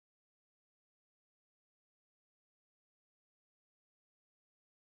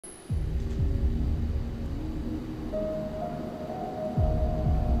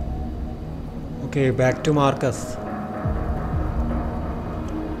Okay, back to Marcus.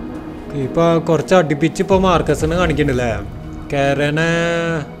 Now, കുറച്ച് അടുപ്പിച്ച് ഇപ്പോൾ മാർക്കസിനെ കാണിക്കുന്നില്ലേ?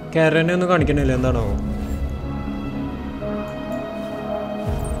 കാരനെ ഒന്നും കാണിക്കുന്നില്ല, എന്താണോ?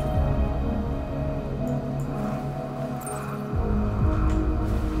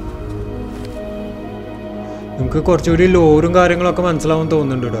 നമുക്ക് കുറച്ചുകൂടി ലോറും കാര്യങ്ങളൊക്കെ മനസ്സിലാവാൻ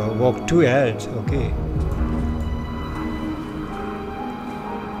തോന്നുന്നുണ്ട് കേട്ടോ. വാക്ക് ടു എഡ്ജ്. ഓക്കെ,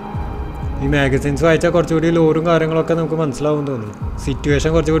 ഈ മാഗസിൻസ് വായിച്ചാൽ കുറച്ചുകൂടി ലോറും കാര്യങ്ങളൊക്കെ നമുക്ക് മനസ്സിലാവും തോന്നുന്നു. സിറ്റുവേഷൻ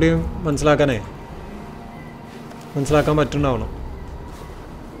കുറച്ചുകൂടി മനസ്സിലാക്കാൻ പറ്റുന്നുണ്ടാവണം.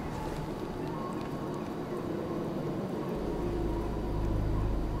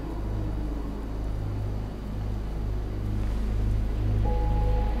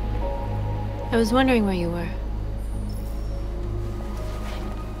 I was wondering where you were.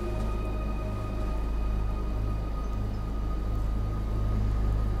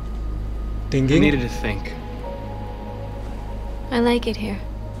 Thinking? I needed to think. I like it here.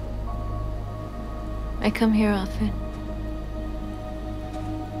 I come here often.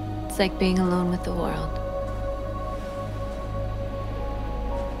 It's like being alone with the world.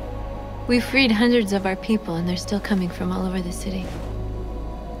 We've freed hundreds of our people and they're still coming from all over the city.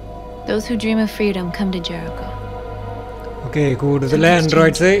 Those who dream of freedom come to Jericho. Okay, കൂടുതൽ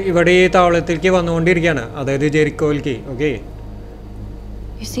androids ഇവിടെ ഈ താവളത്തിലേക്ക് വന്നുകൊണ്ടിരിക്കുകയാണ്, അതായത് ജെറിക്കോയിലേക്ക്. Okay,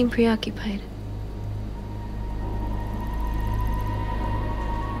 You seem preoccupied.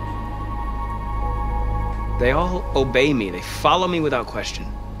 They all obey me. They follow me without question.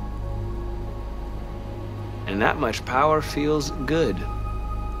 And that much power feels good.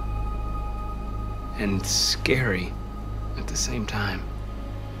 And scary at the same time.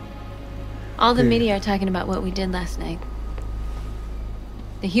 All the media are talking about what we did last night.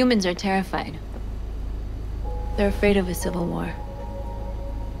 The humans are terrified. They're afraid of a civil war.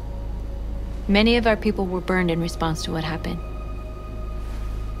 Many of our people were burned in response to what happened.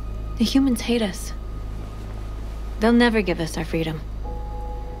 The humans hate us. They'll never give us our freedom.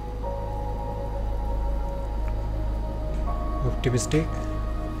 Optimistic?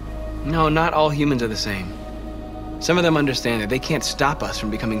 No, not all humans are the same. Some of them understand that they can't stop us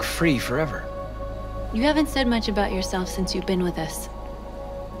from becoming free forever. You haven't said much about yourself since you've been with us.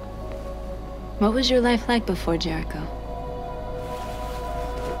 What was your life like before Jericho?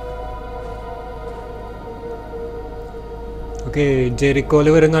 Okay, ജെറിക്കോയിൽ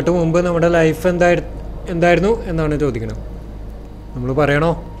വരുന്നതിന് മുമ്പ് നമ്മുടെ life എന്തായിരുന്നു എന്നാണ് ചോദിക്കുന്നത്. നമ്മൾ പറയണോ?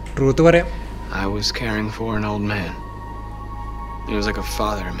 Truth പറയാം. I was caring for an old man. He was like a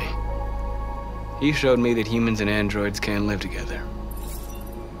father to me. He showed me that humans and androids can live together.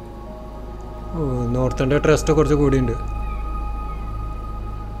 നോർത്തൻ്റെ trust കുറച്ച് കൂടിയുണ്ട്.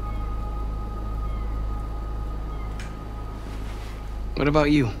 What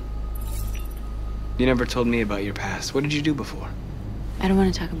about you? You never told me about your past. What did you do before? I don't want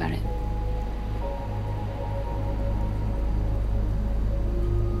to talk about it.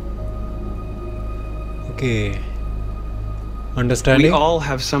 Okay. Understanding? We all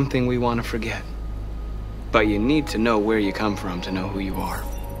have something we want to forget. But you need to know where you come from to know who you are.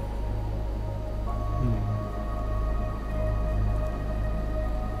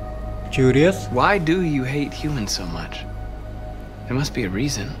 Curious? Why do you hate humans so much? There must be a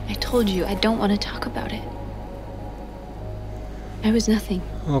reason. I told you, I don't want to talk about it. I was nothing.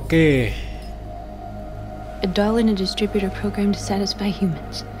 Okay. A doll in a distributor program to satisfy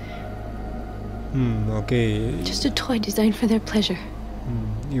humans. Okay. Just a toy designed for their pleasure.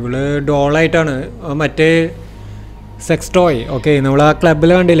 ഇവള് ഡോളായിട്ടാണ്, മറ്റേ sex toy. Okay, നമ്മൾ ആ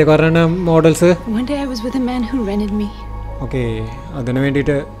ക്ലബിൽ കണ്ടില്ലേ കുറേ models. One day I was with a man who rented me. Okay, അതിന്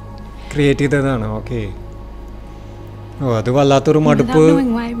വേണ്ടിയിട്ട് create ചെയ്തതാണ്. ഓക്കെ, അത് വല്ലാത്തൊരു മടുപ്പ്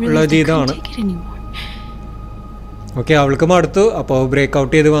ഉള്ള ജീവിതമാണ്. ഓക്കെ, അവൾക്ക് മടുത്തു, അപ്പോൾ ബ്രേക്ക്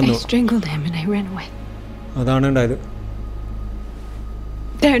ഔട്ട് ചെയ്ത് വന്നു. അതാണ് ഉണ്ടായത്.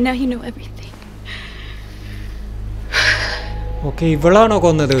 ഓക്കെ, ഇവളാണോ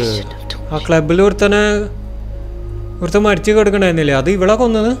കൊന്നത്? ആ ക്ലബിൽ ഒരുത്തൻ മരിച്ചു കിടക്കണ്ടായിരുന്നില്ലേ, അത് ഇവളാ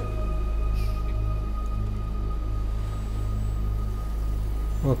കൊന്നത്?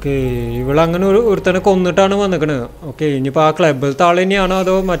 ഓക്കെ, ഇവളങ്ങനെ ഒരുത്തനെ കൊന്നിട്ടാണ് വന്നിക്കണത്. ഓക്കെ, ഇനിയിപ്പോൾ ആ ക്ലബിലത്തെ ആൾ തന്നെയാണോ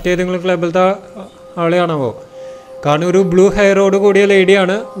അതോ മറ്റേതെങ്കിലും ക്ലബിലത്തെ ആളെയാണോ? കാരണം ഒരു ബ്ലൂ ഹെയറോട് കൂടിയ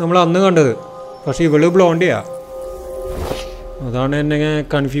ലേഡിയാണ് നമ്മൾ അന്ന് കണ്ടത്, പക്ഷെ ഇവള് ബ്ലോണ്ടിയാ. അതാണ് എന്നെ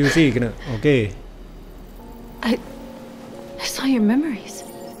കൺഫ്യൂസ് ചെയ്യിക്കുന്നത്. ഓക്കെ,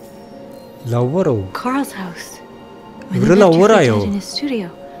 ലവറോ? ഇവര് ലവറായോ?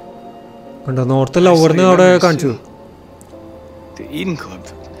 കണ്ടോ, നോർത്ത് ലവറിന് അവിടെ കാണിച്ചു. The Eden Club.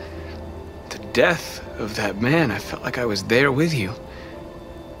 The death of that man. I felt like I was there with you.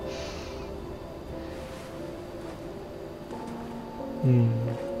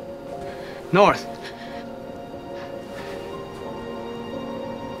 North.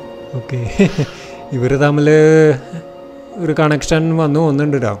 Okay. ഇവർ തമ്മിൽ ഒരു കണക്ഷൻ വന്നു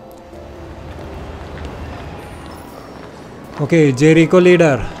ഒന്നുണ്ട് കേട്ടോ. Okay Jericho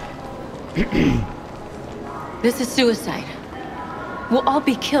leader. This is suicide. We'll all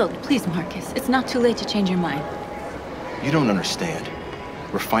be killed. Please, Marcus. It's not too late to change your mind. You don't understand.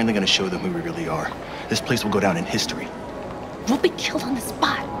 We're finally going to show them who we really are. This place will go down in history. We'll be killed on the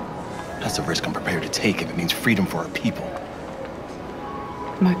spot. That's a risk I'm prepared to take if it means freedom for our people.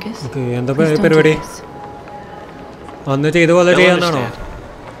 Marcus. Okay, എന്താ please don't do പരിപാടി? this. അന്ന് ചെയ്ത പോലെ They'll ചെയ്യാന്നാണോ? understand.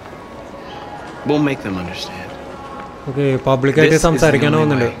 We'll make them understand. Okay പബ്ലിക്കായിട്ട് This is the സംസാരിക്കാനോ only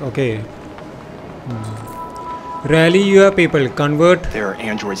വന്നുണ്ട്. way. Okay rally your people convert There are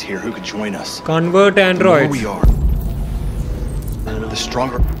androids here who could join us. Convert The more Android. we are, the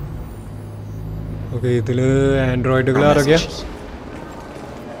stronger. Okay ഇതിൽ ആൻഡ്രോയിഡുകൾ our ആരൊക്കെയാ? messages.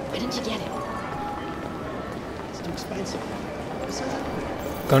 Why didn't you get it? It's too expensive.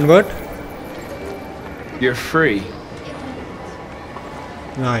 Convert. You're free.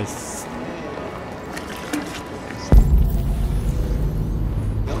 Nice.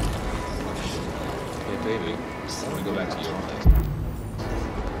 Hey baby, I want to go back to your place.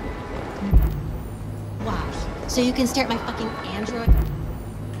 Wow. So you can start my fucking Android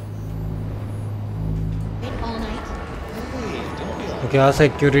all night? Hey, don't be like okay ആ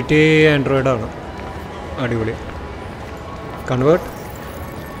security ആൻഡ്രോയിഡാണ്. അടിപൊളി. Convert.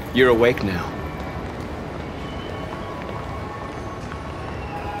 You're awake now.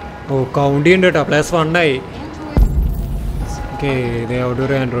 Oh count ചെയ്യുന്നുണ്ട് കേട്ടോ. +1 ആയി. Androids okay ഇത് അവിടെ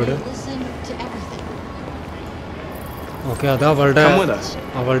ഒരു Android. listen to everything. Okay അത് അവളുടെ Come with us.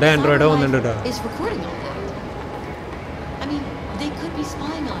 അവളുടെ ആൻഡ്രോയിഡ് വന്നിട്ടുണ്ട് കേട്ടോ. Is recording all that. I mean, they could be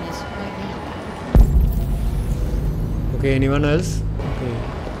spying on us right now. Okay anyone else? Okay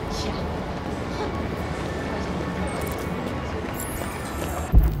Yeah.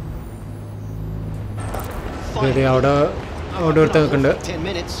 അവിടെ അവിടെ ഒരുത്തൻ നിൽക്കുന്നുണ്ട്. 10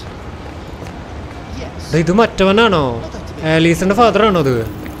 minutes. Yes. ഇത് മറ്റവനാണോ? ആലീസിന്റെ ഫാദർ ആണോ അത്?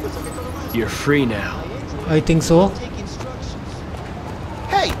 You're free now. I think so. Take instructions.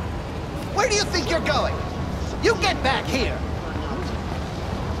 Hey! Where do you think you're going? You get back here.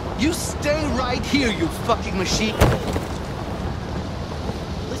 You stay right here, you fucking machine.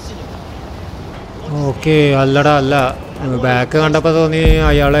 Listen to me. Okay അല്ലടാ അല്ല. Back കണ്ടപ്പോൾ തോന്നി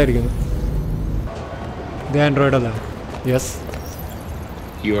അയാളായിരിക്കുന്നു. ഇത് Android അല്ല. Yes.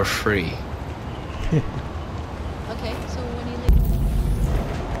 You're free. Okay, so when you leave.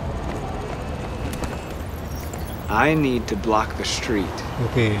 I need to block the street.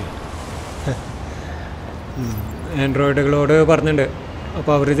 Okay ആൻഡ്രോയിഡുകളോട് പറഞ്ഞിട്ടുണ്ട്.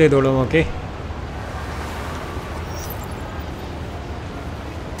 അപ്പോൾ അവർ ചെയ്തോളും. Okay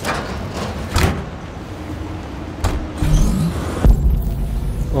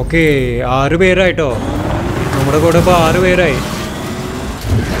okay 6 പേരായിട്ടോ. നമ്മുടെ കൂടെ ഇപ്പോൾ 6 പേരായി.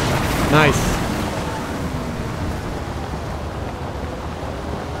 നൈസ്.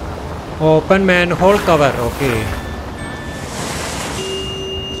 ഓപ്പൺ മാൻ whole cover. Okay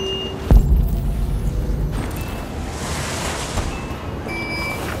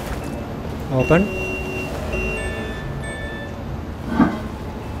open.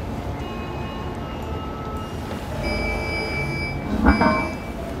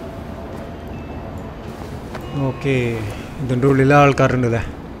 Okay ഇതിൻ്റെ ഉള്ളിൽ ആൾക്കാരുണ്ടല്ലേ.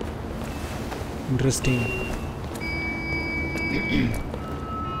 Interesting.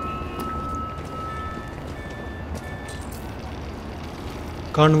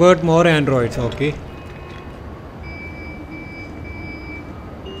 Convert more androids. Okay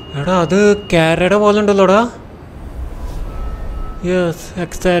എടാ അത് ക്യാരയുടെ പോലെ ഉണ്ടല്ലോടാ. Yes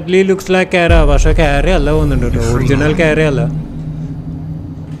exactly looks like ക്യാര. പക്ഷേ ക്യാര അല്ല പോകുന്നുണ്ട് കേട്ടോ. ഒറിജിനൽ ക്യാര അല്ല.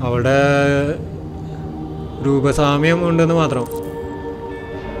 അവിടെ രൂപസാമ്യം ഉണ്ടെന്ന് മാത്രം.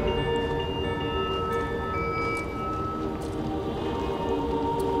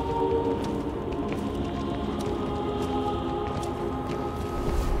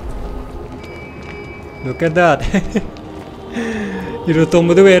 Look at that.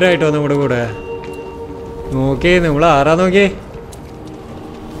 29 പേരായിട്ടോ നമ്മുടെ കൂടെ. നോക്കിയേ നമ്മൾ ആരാ നോക്കിയേ.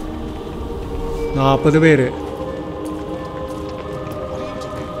 40 പേര്.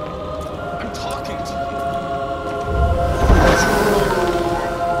 I'm talking to you.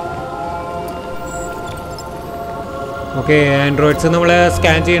 Okay androids നമ്മളെ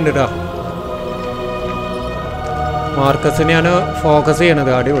സ്കാൻ ചെയ്യുന്നുണ്ട് കേട്ടോ. മാർക്കസിനെയാണ് ഫോക്കസ്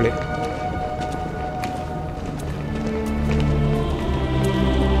ചെയ്യണത്. അടിപൊളി.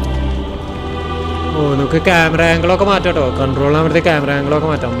 ഓ നമുക്ക് ക്യാമറ ആംഗിളൊക്കെ മാറ്റാം കേട്ടോ. കൺട്രോൾ നമ്മുടെ ക്യാമറ ആംഗിളൊക്കെ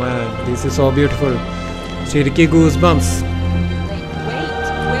മാറ്റാം. This is so beautiful. ശരിക്കും ഗൂസ് ബംസ്.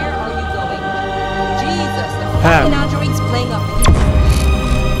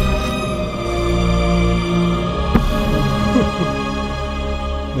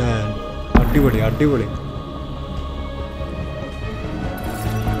 അടിപൊളി അടിപൊളി.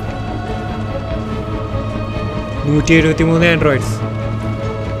 $173 ആൻഡ്രോയിഡ്സ്.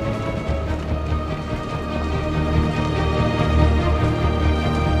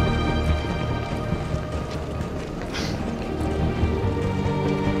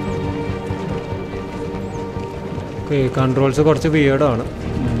 കൺട്രോൾസ് കുറച്ച് വിയേർഡാണ്,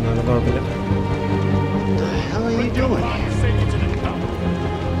 എന്നാലും കുഴപ്പമില്ല.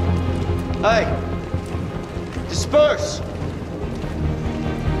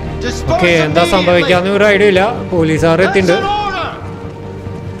 ഓക്കെ, എന്താ സംഭവിക്കാന്ന് ഒരു ഐഡിയ ഇല്ല. പോലീസുകാർ എത്തിണ്ട്.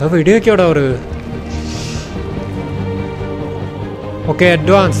 വീഡിയോ ഒക്കെ അവിടെ അവര്. Okay,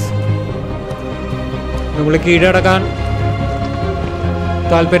 advance. നമ്മൾ കീഴടക്കാൻ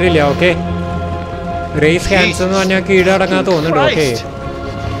താല്പര്യമില്ല. ഓക്കെ, റേസ് ഹാൻഡ്സ് എന്ന് പറഞ്ഞാൽ കീഴടങ്ങാൻ തോന്നുന്നുണ്ട്. Okay,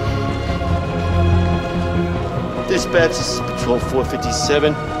 Dispatch, this is Patrol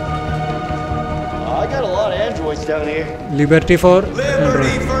 457. I got a lot of androids down here. Liberty for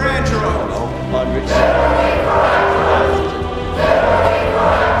Liberty for Android.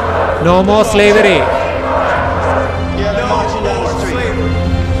 No more slavery. Yeah, they're marching down the street.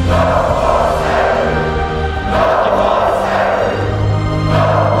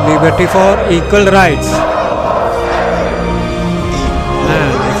 Liberty for equal rights. Man,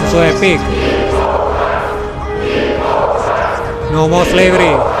 this is so epic. No more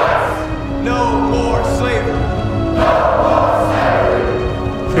slavery. No more slavery.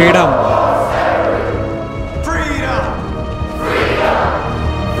 Freedom. Freedom.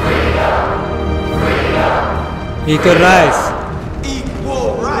 Equal rights. Equal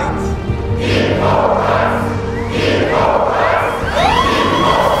rights.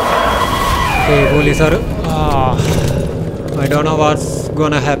 Okay, police are. I don't know what's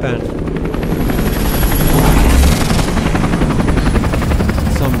gonna happen.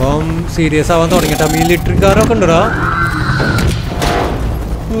 സംഭവം serious ആവാൻ തുടങ്ങിട്ടാ. മിലിറ്ററിക്കാരൊക്കെ ഉണ്ടോ?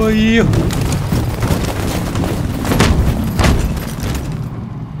 അയ്യോ,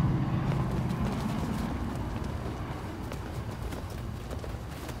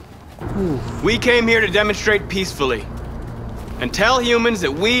 We came here to demonstrate peacefully and tell humans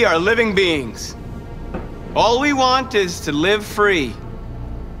that we are living beings. All we want is to live free.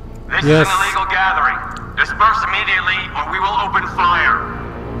 This Yes. is an illegal gathering. Disperse immediately or we will open fire.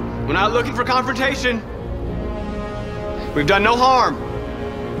 We're not looking for confrontation. We've done no harm.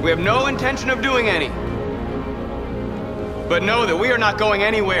 We have no intention of doing any. But know that we are not going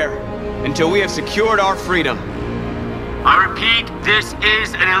anywhere until we have secured our freedom. I repeat, this is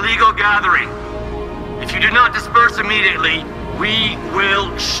an illegal gathering. If you do not disperse immediately, we will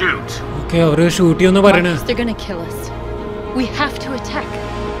shoot. Okay, അവര് shoot ചെയ്യുമെന്ന് പറയണേ. They're gonna kill us. We have to attack.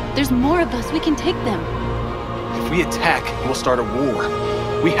 There's more of us. We can take them. If we attack, we'll start a war.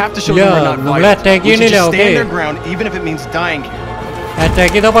 We have to show Yeah, them we're not നമ്മൾ violent. attack We should ചെയ്യണില്ല, just stand okay. their ground, even if it means dying here.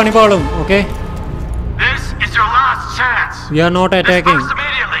 Attack ചെയ്താൽ പണി പാളും. Okay, This is your last chance. V are not attacking. Disperse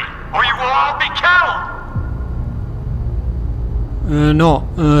immediately or you will all be killed. No,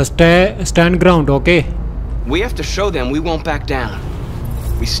 stand ground. Okay. We have to show them we won't back down.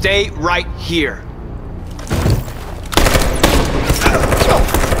 We stay right here.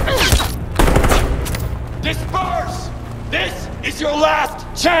 Disperse. This is your last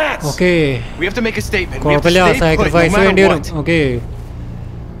chance. Okay. We have to make a statement. We have to കുഴപ്പമില്ല, stay put, no sacrifice matter വേണ്ടി വരും. what. Okay,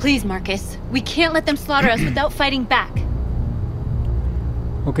 Please, Marcus. We can't let them slaughter us without fighting back.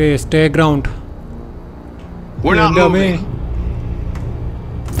 Okay, stay ground. We're not moving.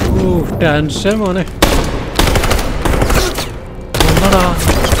 Oh, tension മോനെ. ഒന്നടാ.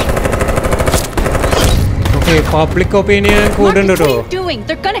 Okay, public opinion കൂടുണ്ട് Marcus, what കേട്ടോ. are you doing?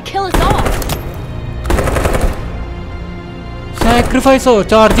 They're gonna kill us all. സാക്രിഫൈസോ?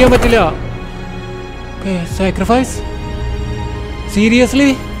 Charge ചെയ്യാൻ പറ്റില്ല. Okay, sacrifice?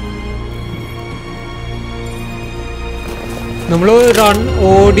 Seriously? നമ്മൾ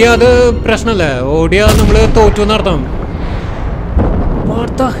ഓടിയ അത് പ്രശ്നമല്ലേ? ഓടിയ നമ്മൾ തോറ്റു എന്നർത്ഥം. What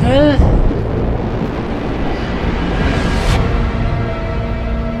the hell?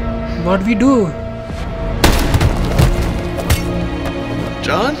 What we do?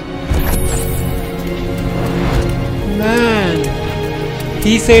 John? Man,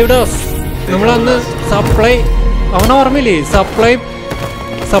 he saved us. നമ്മളന്ന് സപ്ലൈ, അവനെ ഓർമ്മയില്ലേ? സപ്ലൈ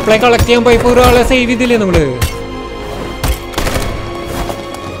കളക്ട് ചെയ്യാൻ പോയപ്പോ ഒരാളെ സേവ് ചെയ്തില്ലേ നമ്മള്?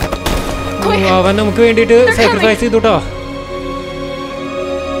 അവൻ നമുക്ക് വേണ്ടിയിട്ട് സാക്രിഫൈസ് ചെയ്തുട്ടോ.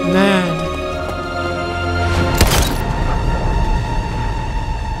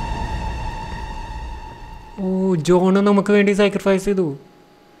 ഓ ജോണ് നമുക്ക് വേണ്ടി സാക്രിഫൈസ് ചെയ്തു.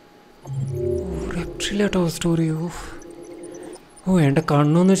 രക്ഷയില്ലാട്ടോ സ്റ്റോറി. ഓ എൻ്റെ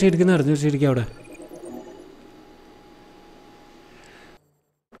കണ്ണൊന്നും ശരിക്കും നിറഞ്ഞു ശരിക്കും അവിടെ.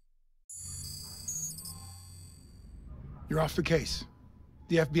 You're off the case.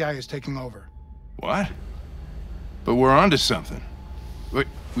 The FBI is taking over. What? But we're onto something.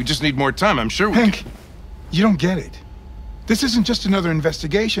 We just need more time. I'm sure we Hank, you don't get it. This isn't just another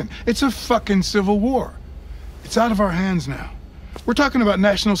investigation. It's a fucking civil war. It's out of our hands now. We're talking about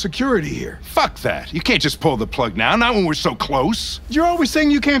national security here. Fuck that. You can't just pull the plug now, not when we're so close. You're always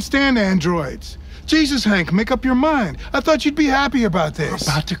saying you can't stand androids. Jesus, Hank, make up your mind. I thought you'd be happy about this. We're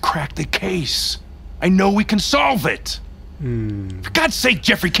about to crack the case. I know we can solve it. For God's sake,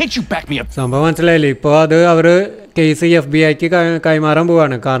 Jeffrey, can't you back me up? സംഭവം മനസ്സിലായില്ലേ? ഇപ്പോൾ അത് അവർ case FBI-ക്ക് കൈമാറാൻ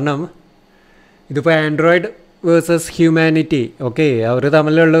പോവാണ്. കാരണം ഇതിപ്പോൾ Android versus humanity. Okay, അവർ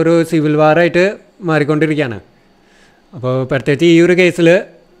തമ്മിലുള്ള ഒരു സിവിൽ വാറായിട്ട് മാറിക്കൊണ്ടിരിക്കുകയാണ്. അപ്പോൾ പ്രത്യേകിച്ച് ഈ ഒരു കേസിൽ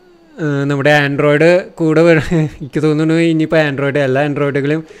നമ്മുടെ ആൻഡ്രോയിഡ് കൂടെ എനിക്ക് തോന്നുന്നു ഇനിയിപ്പോൾ ആൻഡ്രോയിഡ് എല്ലാ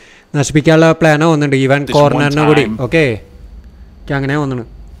ആൻഡ്രോയിഡുകളും നശിപ്പിക്കാനുള്ള പ്ലാനോ വന്നിട്ടുണ്ട്. ഈവൻ കോർണറിനെ കൂടി. ഓക്കെ, എനിക്ക് അങ്ങനെ തോന്നുന്നു.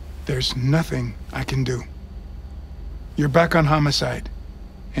 There's nothing I can do. You're back on homicide,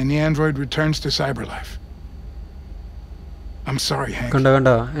 and the android returns to cyberlife. I'm sorry, Hank.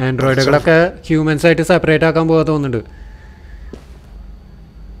 കണ്ടോ ആൻഡ്രോയിഡുകളൊക്കെ ഹ്യൂമൻസ് ആയിട്ട് സെപ്പറേറ്റ് ആക്കാൻ പോകാൻ തോന്നുന്നുണ്ട്.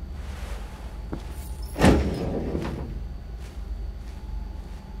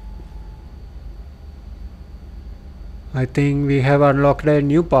 I think we have unlocked a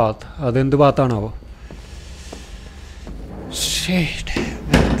new path. അതെന്ത് പാത്താണാവോ? Shit,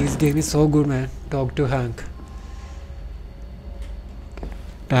 man, this game is so good, man. Talk to Hank.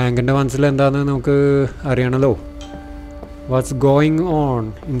 ടാങ്കിൻ്റെ മനസ്സിൽ എന്താണെന്ന് നമുക്ക് അറിയണല്ലോ. What's going on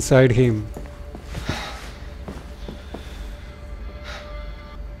inside him?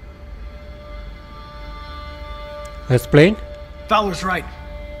 Explain? Fowler's right.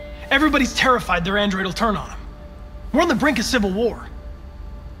 Everybody's terrified their android will turn on them. We're on the brink of civil war.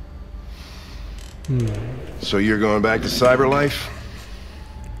 So you're going back to cyberlife?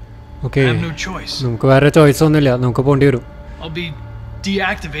 Okay. I have no choice. നമുക്ക് വേറെ choice ഒന്നുമില്ല. നമുക്ക് പോണ്ടി വരും. I'll be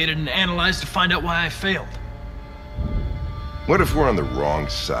deactivated and analyzed to find out why I failed. What if we're on the wrong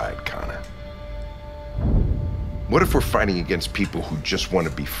side, Connor? What if we're fighting against people who just want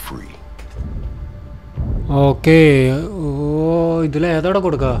to be free? Okay. Oh, ഇതിൽ ഏതാടാ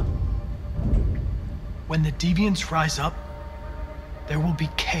കൊടുക്കുക? When the deviants rise up, there will be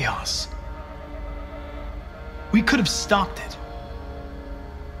chaos. We could have stopped it.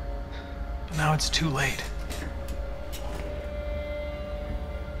 But now it's too late.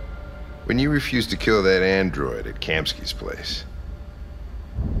 When you refused to kill that android at Kamsky's place,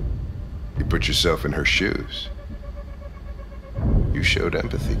 you put yourself in her shoes. You showed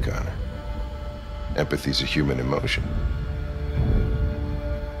empathy, Connor. Empathy's a human emotion.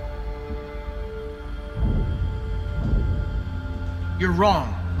 You're wrong,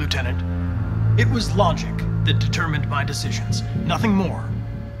 Lieutenant. It was logic that determined my decisions, nothing more.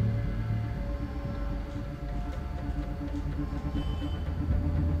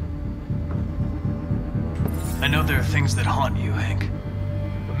 I know there are things that haunt you, Hank,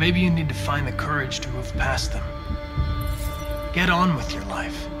 but maybe you need to find the courage to move past them. Get on with your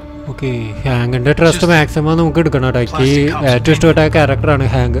life. Okay, ഹാങ്കിൻ്റെ trust maximum നമുക്ക് എടുക്കണം കേട്ടോ. എനിക്ക് ഏറ്റവും ഇഷ്ടപ്പെട്ട ക്യാരക്ടറാണ്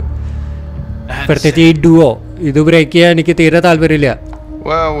Hank. പ്രത്യേകിച്ച് ഈ duo ഇത് ബ്രേക്ക് ചെയ്യാൻ എനിക്ക് തീരെ താല്പര്യമില്ല.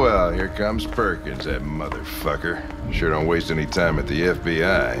 Well, here comes Perkins, that motherfucker. Sure don't waste any time at the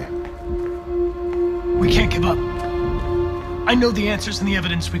FBI. We can't give up. I know the answers and the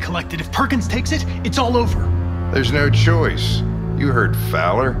evidence we collected. If Perkins takes it, it's all over. There's no choice. You heard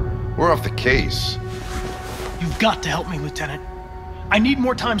Fowler. We're off the case. You've got to help me, Lieutenant. I need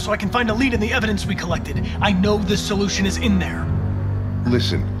more time so I can find a lead in the evidence we collected. I know the solution is in there.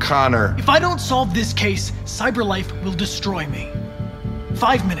 Listen, Connor. If I don't solve this case, cyberlife will destroy me.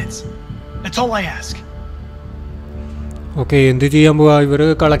 5 minutes. That's all I ask. Okay, എന്ത് ചെയ്യാൻ പോവാ? ഇവർ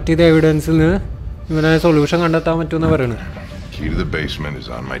collect ചെയ്ത എവിഡൻസിൽ നിന്ന് ഇവനെ solution കണ്ടെത്താൻ പറ്റുമെന്ന് പറയുന്നത്. Key to the basement is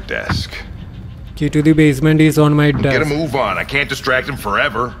on my desk. Key to the basement is on my desk. Get a move on. I can't distract him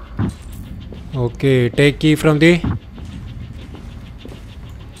forever. Okay, take key from the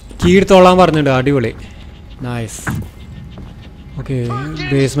key എടുത്തോളാൻ പറഞ്ഞിട്ടുണ്ട്. അടിപൊളി. Nice. Okay,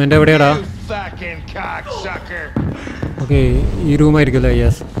 basement എവിടെയാടാ? Okay, ഈ room ആയിരിക്കുമല്ലേ?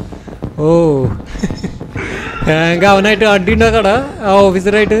 Yes. ഓ Hank അവനായിട്ട് അടി ഉണ്ടാക്കടാ ആ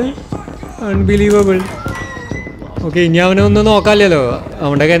ഓഫീസറായിട്ട്. Unbelievable. Okay, ഇനി അവനൊന്നും നോക്കാമല്ലോ.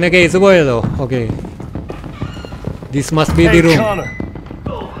 അവൻ്റെ കയ്യിൽ നിന്ന് case പോയതോ. Okay. This must be the room. Connor.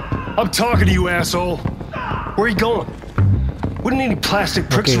 I'm talking to you, asshole. Where are you going? Wouldn't any plastic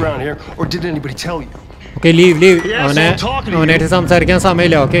pricks around here, or did anybody tell you? Okay, leave. അവനായിട്ട് സംസാരിക്കാൻ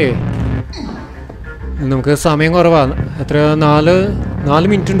സമയമില്ല. Okay. നമുക്ക് സമയം കുറവാണ്. എത്ര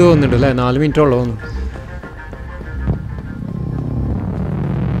 4 minute ഉണ്ട് തോന്നുന്നുണ്ട് അല്ലേ? 4 minute ഉള്ളൂ.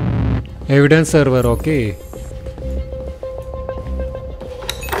 Evidence server, okay.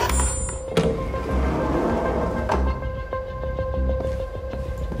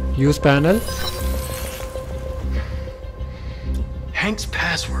 Use panel. Hank's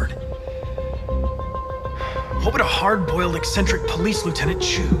password. What would a hard-boiled eccentric police lieutenant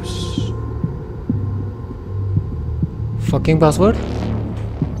choose? Fucking password?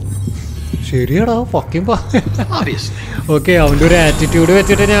 ശരിയാടാ fucking Obviously. Okay, അവൻ്റെ ഒരു ആറ്റിറ്റ്യൂഡ്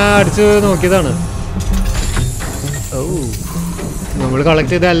വെച്ചിട്ട് ഞാൻ അടിച്ച് നോക്കിയതാണ്. ഓ, നമ്മൾ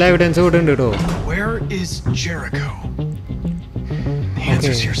കളക്ട് ചെയ്ത എല്ലാ എവിഡൻസും ഇവിടെ ഉണ്ട് കേട്ടോ. Where is Jericho? The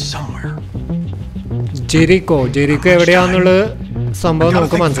answer's here somewhere. Jericho എവിടെയാന്നുള്ള സംഭവം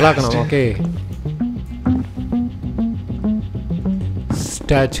നമുക്ക് മനസ്സിലാക്കണം. Okay,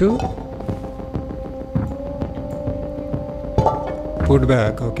 statue put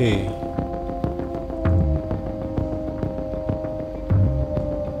back. Okay.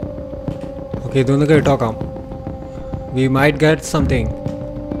 Okay, ഇതൊന്ന് കേട്ടോക്കാം. We might get something.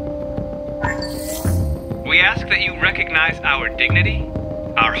 We ask that you recognize our dignity,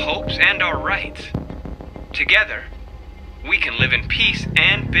 our hopes, and our rights. Together, we can live in peace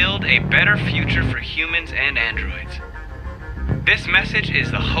and build a better future for humans and androids. This message is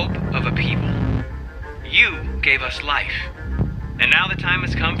the hope of a people. You gave us life, and now the time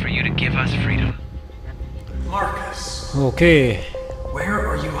has come for you to give us freedom. Marcus. Okay. Where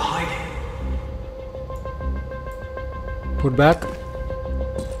are you hiding? Put back.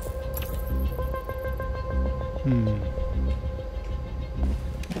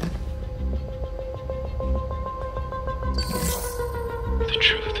 The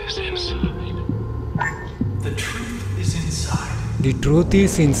truth is inside. The truth is inside. The truth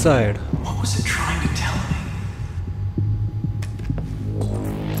is inside. What was it trying to tell me?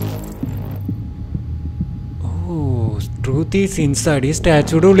 Oh, truth is inside. ഈ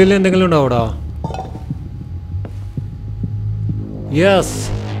സ്റ്റാച്ചുയുടെ ഉള്ളിൽ എന്തെങ്കിലും ഉണ്ടോ അവിടെ? Yes,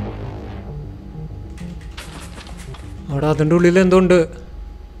 അവിടെ അതിൻ്റെ ഉള്ളിൽ എന്തുണ്ട്?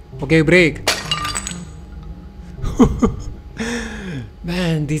 Okay, break.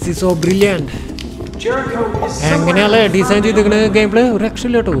 Man, this is so brilliant. എങ്ങനെയല്ലേ design ചെയ്തിരിക്കുന്നത് ഗെയിം പ്ലേ? ഒരു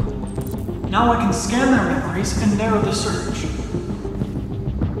രക്ഷയില്ല കേട്ടോ. Now I can scan their memories and narrow the search.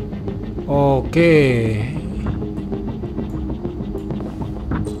 Okay.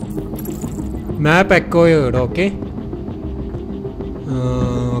 Map acquired. Okay.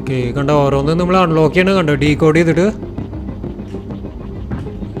 Okay, കണ്ടോ ഓരോന്നും നമ്മൾ അൺലോക്ക് ചെയ്യണം. കണ്ടോ, ഡീകോഡ് ചെയ്തിട്ട്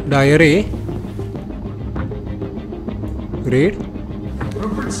diary read.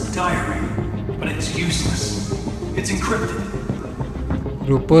 Rupert's diary, but it's useless. It's encrypted.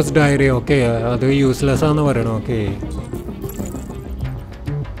 Rupert's diary. Okay, അത് യൂസ്ലെസ് ആണെന്ന് പറയണം. Okay,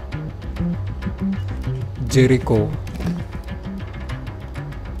 Jericho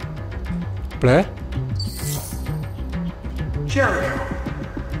play. Jericho.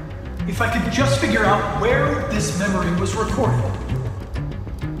 If I could just figure out where this memory was recorded.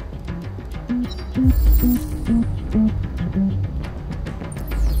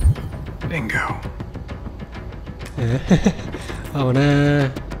 Bingo. അവന്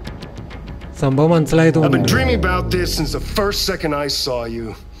സംഭവം മനസ്സിലായി I've been തോന്നുന്നു. dreaming about this since the first second I saw you.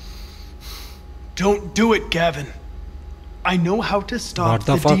 Don't do it, Gavin. I know how to stop What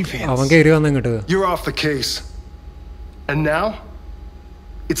the the fuck? deviants. അവൻ കയറി വന്നിങ്ങോട്ട്. You're off the case. And now,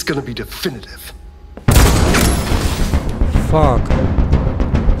 it's gonna be definitive. Fuck.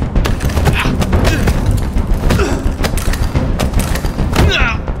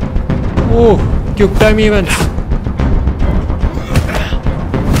 Oh, quick time events.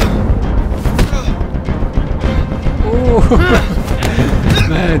 Oh,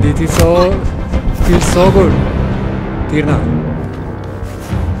 man, this is feels so good. തീർന്ന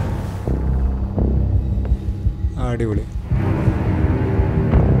അടിപൊളി.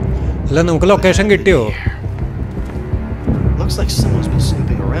 അല്ല, നമുക്ക് location കിട്ടിയോ? Looks like someone's been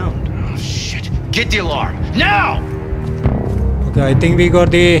snooping around. Oh shit! Get the alarm now! Okay, I think we got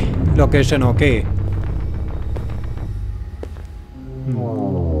the location. Okay.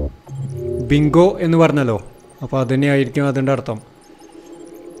 Bingo എന്ന് പറഞ്ഞല്ലോ, അപ്പോൾ അത് തന്നെയായിരിക്കും അതിൻ്റെ അർത്ഥം.